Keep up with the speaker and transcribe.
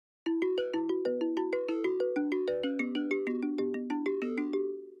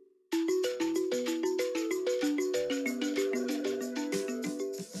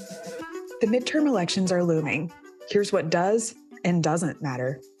The midterm elections are looming. Here's what does and doesn't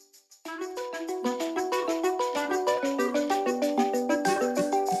matter.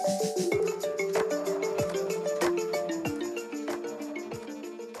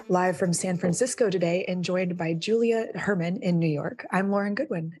 Live from San Francisco today and joined by Julia Herman in New York, I'm Lauren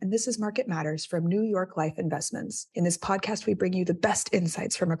Goodwin, and this is Market Matters from New York Life Investments. In this podcast, we bring you the best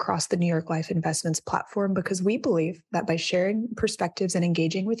insights from across the New York Life Investments platform because we believe that by sharing perspectives and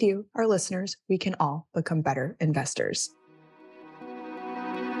engaging with you, our listeners, we can all become better investors.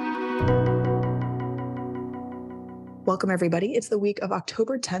 Welcome, everybody. It's the week of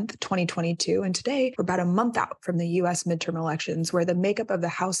October 10th, 2022, and today we're about a month out from the U.S. midterm elections where the makeup of the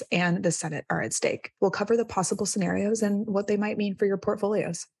House and the Senate are at stake. We'll cover the possible scenarios and what they might mean for your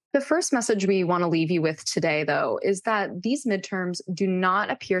portfolios. The first message we want to leave you with today, though, is that these midterms do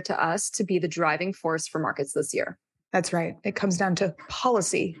not appear to us to be the driving force for markets this year. That's right. It comes down to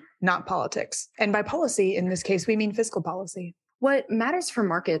policy, not politics. And by policy, in this case, we mean fiscal policy. What matters for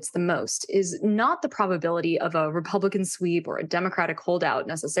markets the most is not the probability of a Republican sweep or a Democratic holdout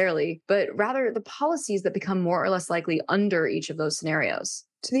necessarily, but rather the policies that become more or less likely under each of those scenarios.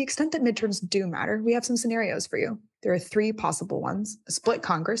 To the extent that midterms do matter, we have some scenarios for you. There are three possible ones: a split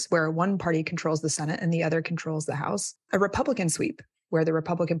Congress, where one party controls the Senate and the other controls the House; a Republican sweep, where the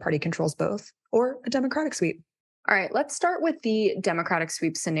Republican Party controls both; or a Democratic sweep. All right, let's start with the Democratic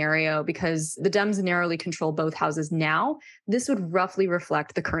sweep scenario because the Dems narrowly control both houses now. This would roughly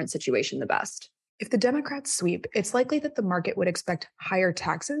reflect the current situation the best. If the Democrats sweep, it's likely that the market would expect higher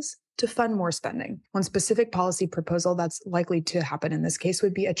taxes to fund more spending. One specific policy proposal that's likely to happen in this case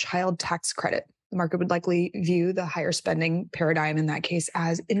would be a child tax credit. The market would likely view the higher spending paradigm in that case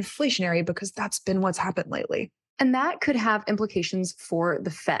as inflationary because that's been what's happened lately. And that could have implications for the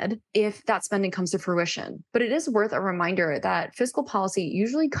Fed if that spending comes to fruition. But it is worth a reminder that fiscal policy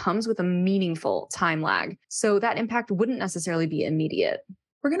usually comes with a meaningful time lag, so that impact wouldn't necessarily be immediate.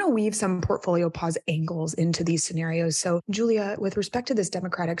 We're going to weave some portfolio pause angles into these scenarios. So, Julia, with respect to this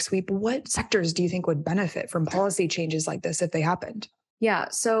Democratic sweep, what sectors do you think would benefit from policy changes like this if they happened? Yeah,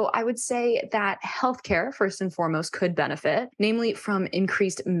 so I would say that healthcare, first and foremost, could benefit, namely from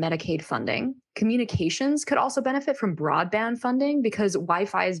increased Medicaid funding. Communications could also benefit from broadband funding because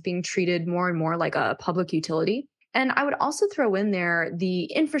Wi-Fi is being treated more and more like a public utility. And I would also throw in there the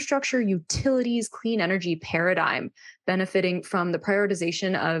infrastructure, utilities, clean energy paradigm benefiting from the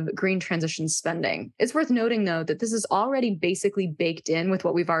prioritization of green transition spending. It's worth noting, though, that this is already basically baked in with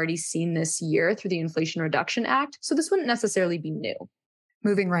what we've already seen this year through the Inflation Reduction Act, so this wouldn't necessarily be new.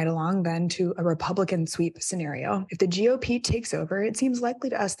 Moving right along then to a Republican sweep scenario. If the GOP takes over, it seems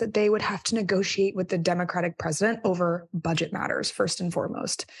likely to us that they would have to negotiate with the Democratic president over budget matters, first and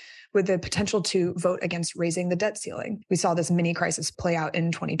foremost, with the potential to vote against raising the debt ceiling. We saw this mini crisis play out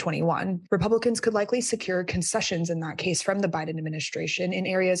in 2021. Republicans could likely secure concessions in that case from the Biden administration in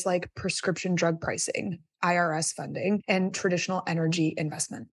areas like prescription drug pricing, IRS funding, and traditional energy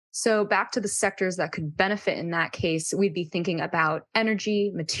investment. So back to the sectors that could benefit in that case, we'd be thinking about energy,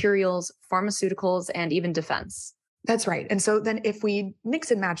 materials, pharmaceuticals, and even defense. That's right. And so then if we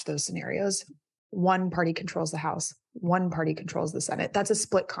mix and match those scenarios, one party controls the House, one party controls the Senate. That's a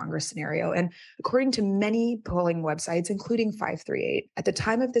split Congress scenario. And according to many polling websites, including 538, at the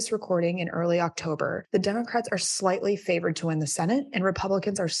time of this recording in early October, the Democrats are slightly favored to win the Senate and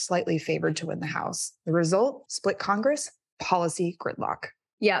Republicans are slightly favored to win the House. The result, split Congress, policy gridlock.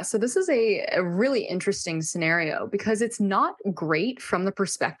 Yeah, so this is a really interesting scenario because it's not great from the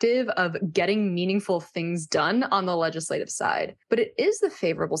perspective of getting meaningful things done on the legislative side. But it is the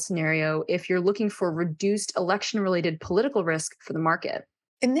favorable scenario if you're looking for reduced election-related political risk for the market.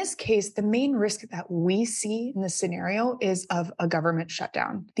 In this case, the main risk that we see in this scenario is of a government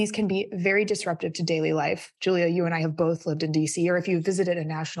shutdown. These can be very disruptive to daily life. Julia, you and I have both lived in DC, or if you visited a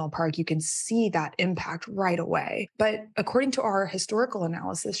national park, you can see that impact right away. But according to our historical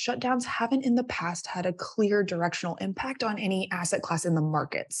analysis, shutdowns haven't in the past had a clear directional impact on any asset class in the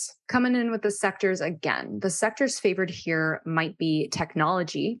markets. Coming in with the sectors again, the sectors favored here might be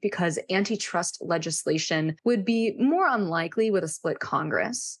technology because antitrust legislation would be more unlikely with a split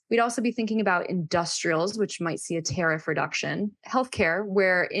Congress. We'd also be thinking about industrials, which might see a tariff reduction, healthcare,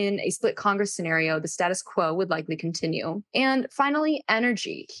 where in a split Congress scenario, the status quo would likely continue. And finally,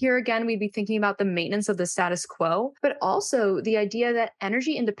 energy. Here again, we'd be thinking about the maintenance of the status quo, but also the idea that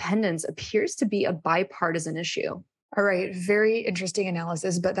energy independence appears to be a bipartisan issue. All right, very interesting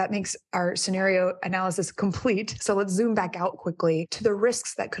analysis, but that makes our scenario analysis complete. So let's zoom back out quickly to the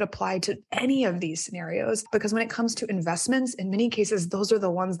risks that could apply to any of these scenarios, because when it comes to investments, in many cases, those are the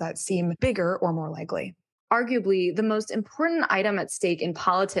ones that seem bigger or more likely. Arguably, the most important item at stake in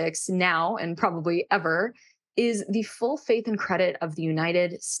politics now and probably ever is the full faith and credit of the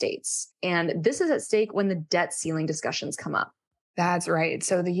United States. And this is at stake when the debt ceiling discussions come up. That's right.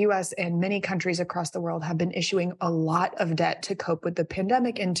 So the US and many countries across the world have been issuing a lot of debt to cope with the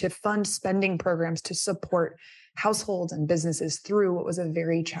pandemic and to fund spending programs to support households and businesses through what was a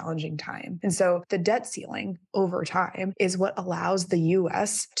very challenging time. And so the debt ceiling over time is what allows the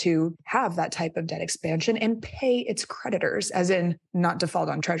US to have that type of debt expansion and pay its creditors, as in not default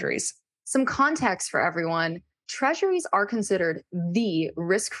on treasuries. Some context for everyone. Treasuries are considered the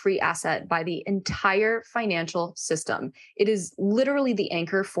risk-free asset by the entire financial system. It is literally the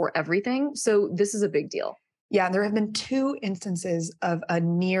anchor for everything. So this is a big deal. Yeah, there have been two instances of a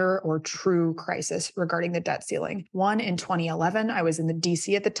near or true crisis regarding the debt ceiling. One in 2011, I was in the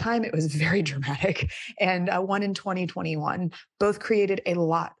DC at the time. It was very dramatic. And one in 2021, both created a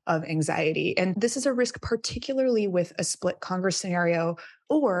lot of anxiety. And this is a risk, particularly with a split Congress scenario,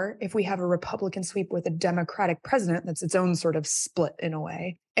 or if we have a Republican sweep with a Democratic president, that's its own sort of split in a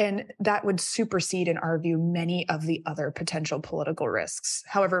way. And that would supersede, in our view, many of the other potential political risks.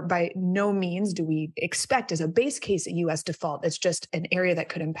 However, by no means do we expect as a base case a US default. It's just an area that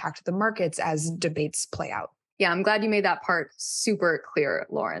could impact the markets as debates play out. Yeah, I'm glad you made that part super clear,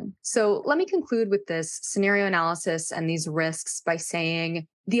 Lauren. So let me conclude with this scenario analysis and these risks by saying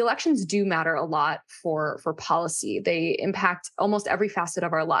the elections do matter a lot for policy. They impact almost every facet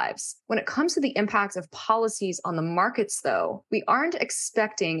of our lives. When it comes to the impacts of policies on the markets, though, we aren't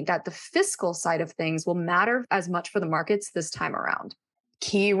expecting that the fiscal side of things will matter as much for the markets this time around.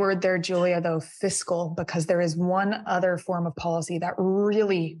 Key word there, Julia, though, fiscal, because there is one other form of policy that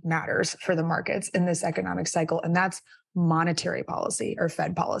really matters for the markets in this economic cycle, and that's monetary policy or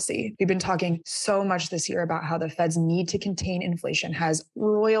Fed policy. We've been talking so much this year about how the Fed's need to contain inflation has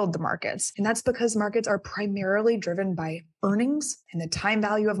roiled the markets. And that's because markets are primarily driven by earnings and the time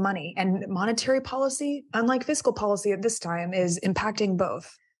value of money. And monetary policy, unlike fiscal policy at this time, is impacting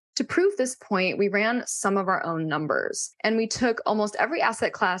both. To prove this point, we ran some of our own numbers, and we took almost every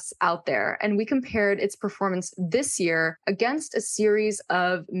asset class out there and we compared its performance this year against a series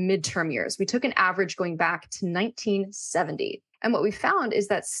of midterm years. We took an average going back to 1970. And what we found is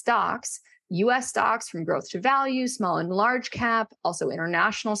that stocks, US stocks from growth to value, small and large cap, also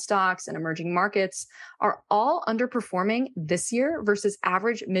international stocks and emerging markets, are all underperforming this year versus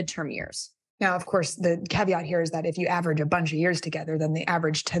average midterm years. Now, of course, the caveat here is that if you average a bunch of years together, then the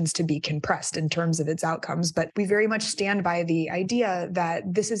average tends to be compressed in terms of its outcomes. But we very much stand by the idea that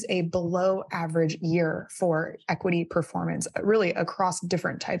this is a below average year for equity performance, really across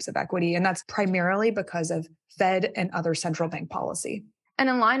different types of equity. And that's primarily because of Fed and other central bank policy. And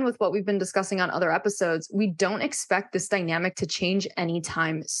in line with what we've been discussing on other episodes, we don't expect this dynamic to change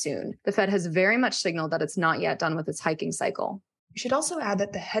anytime soon. The Fed has very much signaled that it's not yet done with its hiking cycle. We should also add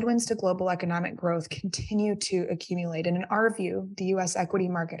that the headwinds to global economic growth continue to accumulate. And in our view, the US equity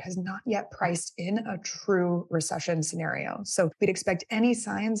market has not yet priced in a true recession scenario. So we'd expect any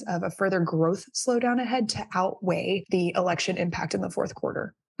signs of a further growth slowdown ahead to outweigh the election impact in the fourth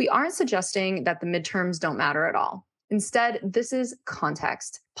quarter. We aren't suggesting that the midterms don't matter at all. Instead, this is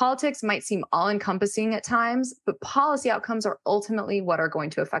context. Politics might seem all-encompassing at times, but policy outcomes are ultimately what are going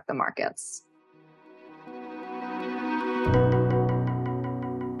to affect the markets.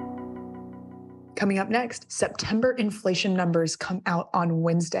 Coming up next, September inflation numbers come out on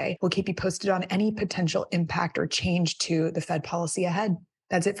Wednesday. We'll keep you posted on any potential impact or change to the Fed policy ahead.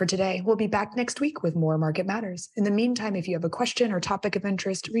 That's it for today. We'll be back next week with more Market Matters. In the meantime, if you have a question or topic of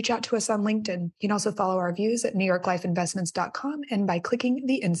interest, reach out to us on LinkedIn. You can also follow our views at NewYorkLifeInvestments.com and by clicking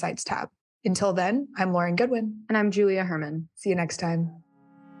the Insights tab. Until then, I'm Lauren Goodwin. And I'm Julia Herman. See you next time.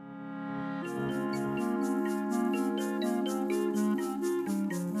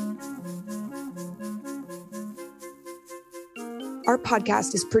 Our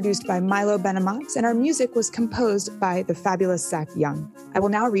podcast is produced by Milo Benamatz, and our music was composed by the fabulous Zach Young. I will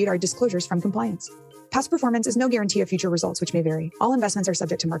now read our disclosures from compliance. Past performance is no guarantee of future results, which may vary. All investments are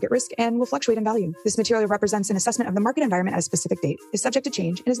subject to market risk and will fluctuate in value. This material represents an assessment of the market environment at a specific date, is subject to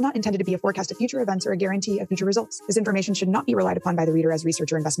change, and is not intended to be a forecast of future events or a guarantee of future results. This information should not be relied upon by the reader as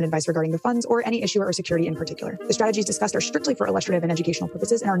research or investment advice regarding the funds or any issuer or security in particular. The strategies discussed are strictly for illustrative and educational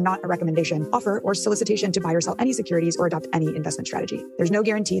purposes and are not a recommendation, offer, or solicitation to buy or sell any securities or adopt any investment strategy. There's no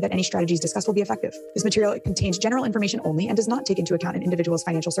guarantee that any strategies discussed will be effective. This material contains general information only and does not take into account an individual's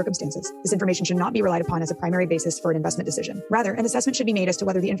financial circumstances. This information should not be relied relied upon as a primary basis for an investment decision. Rather, an assessment should be made as to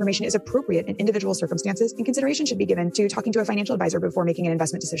whether the information is appropriate in individual circumstances, and consideration should be given to talking to a financial advisor before making an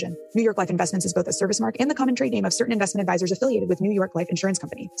investment decision. New York Life Investments is both a service mark and the common trade name of certain investment advisors affiliated with New York Life Insurance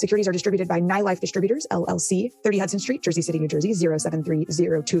Company. Securities are distributed by NyLife Distributors, LLC, 30 Hudson Street, Jersey City, New Jersey,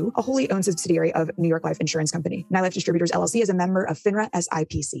 07302, a wholly owned subsidiary of New York Life Insurance Company. NyLife Distributors, LLC is a member of FINRA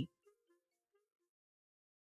SIPC.